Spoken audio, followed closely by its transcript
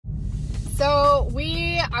So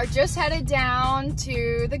we are just headed down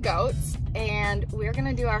to the goats and we're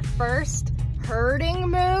gonna do our first herding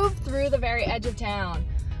move through the very edge of town.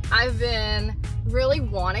 I've been really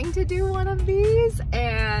wanting to do one of these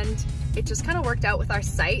and it just kind of worked out with our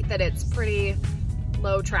site that it's pretty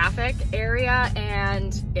low traffic area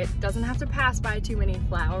and it doesn't have to pass by too many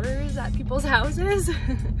flowers at people's houses.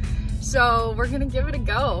 So we're gonna give it a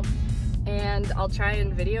go and I'll try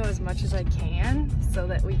and video as much as I can so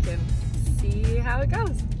that we can see how it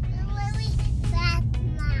goes.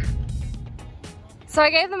 So I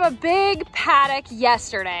gave them a big paddock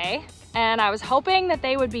yesterday and I was hoping that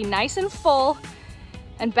they would be nice and full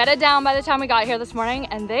and bedded down by the time we got here this morning,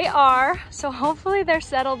 and they are. So hopefully they're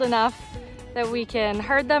settled enough that we can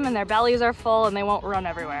herd them and their bellies are full and they won't run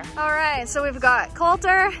everywhere. All right, so we've got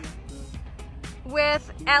Coulter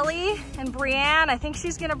with Ellie and Brienne. I think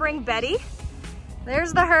she's gonna bring Betty.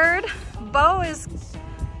 There's the herd. Bo is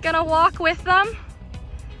gonna walk with them.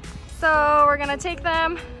 So we're gonna take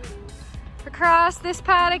them across this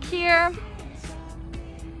paddock here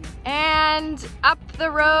and up the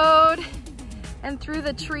road and through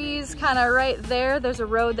the trees kind of right there. There's a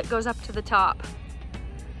road that goes up to the top.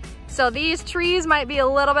 So these trees might be a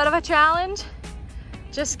little bit of a challenge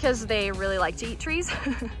just because they really like to eat trees.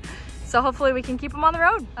 So hopefully we can keep them on the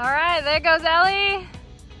road. All right, there goes Ellie.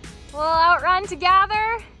 We'll outrun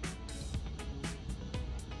together.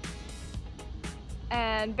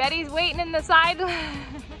 And Betty's waiting in the side.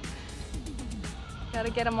 Gotta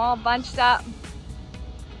get them all bunched up.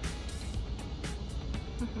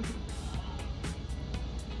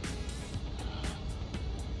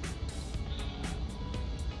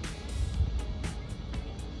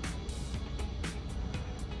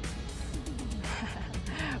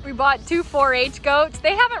 We bought 2 4-H goats.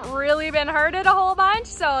 They haven't really been herded a whole bunch,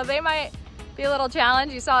 so they might be a little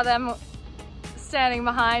challenge. You saw them standing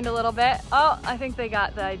behind a little bit. Oh, I think they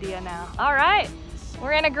got the idea now. All right,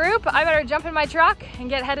 we're in a group. I better jump in my truck and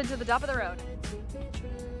get headed to the top of the road.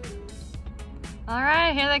 All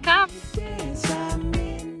right, here they come.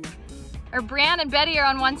 Brienne and Betty are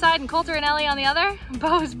on one side and Coulter and Ellie on the other.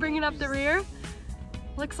 Bo's bringing up the rear.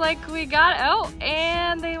 Looks like we got, oh,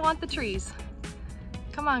 and they want the trees.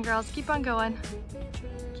 Come on, girls, keep on going.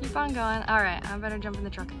 Keep on going. All right, I better jump in the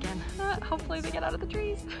truck again. Hopefully they get out of the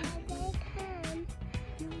trees.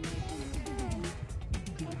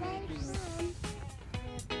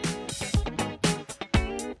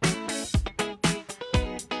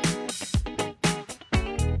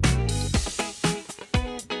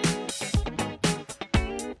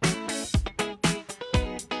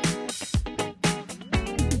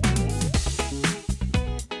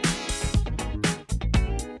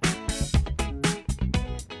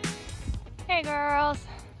 Hey girls.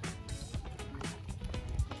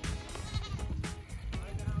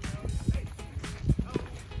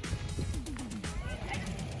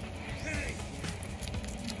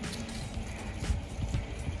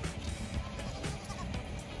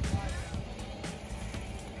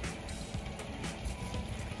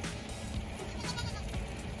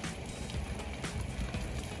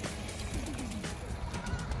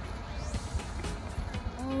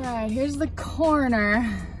 All right, here's the corner.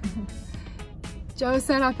 Joe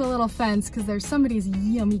set up a little fence because there's somebody's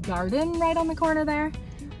yummy garden right on the corner there.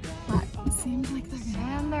 But it seems like they're good.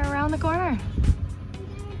 And they're around the corner.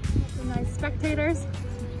 Some nice spectators.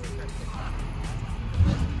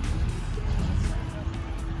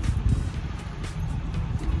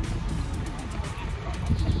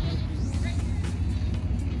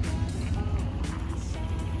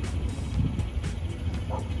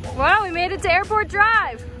 Wow, we made it to Airport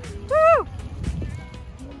Drive. Woo!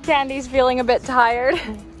 Candy's feeling a bit tired.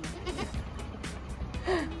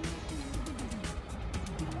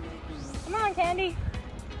 Come on, Candy.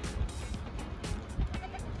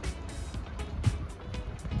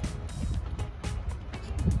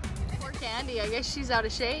 Poor Candy, I guess she's out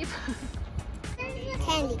of shape.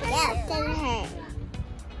 Candy, get out to the herd.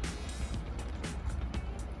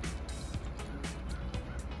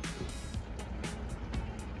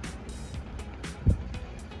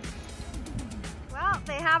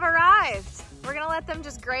 They have arrived. We're gonna let them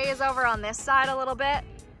just graze over on this side a little bit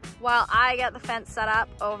while I get the fence set up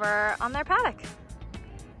over on their paddock,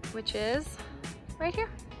 which is right here.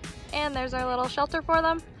 And there's our little shelter for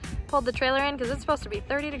them. Pulled the trailer in because it's supposed to be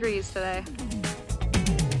 30 degrees today.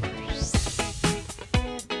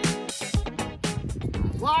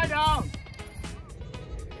 Lie down.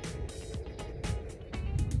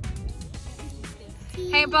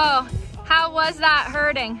 Hey Bo, how was that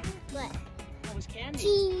herding? What?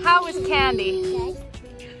 How was Candy? Good.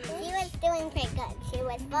 She was doing pretty good. She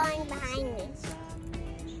was falling behind me.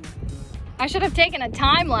 I should have taken a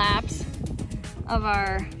time lapse of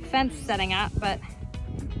our fence setting up, but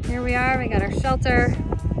here we are. We got our shelter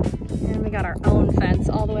and we got our own fence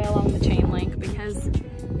all the way along the chain link because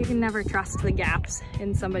you can never trust the gaps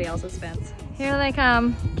in somebody else's fence. Here they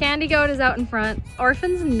come. Candy goat is out in front.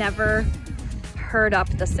 Orphans never herd up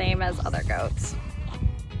the same as other goats.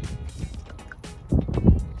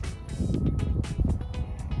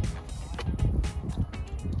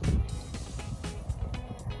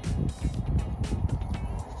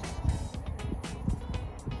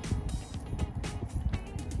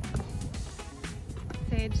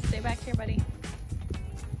 Sage, stay back here, buddy.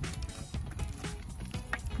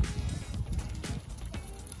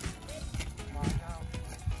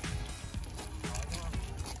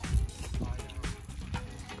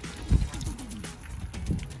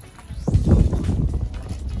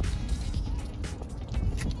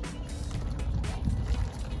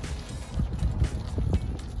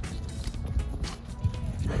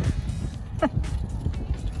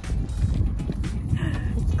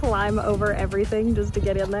 Climb over everything just to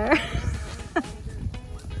get in there.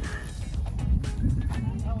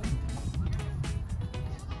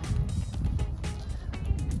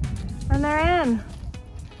 And they're in.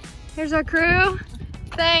 Here's our crew.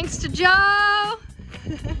 Thanks to Joe.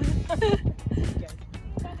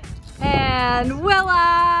 And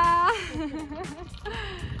Willa.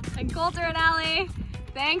 And Coulter and Allie.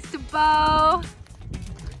 Thanks to Bo.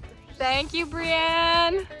 Thank you,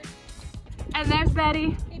 Brienne. And there's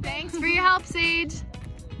Betty. Thanks for your help, Sage.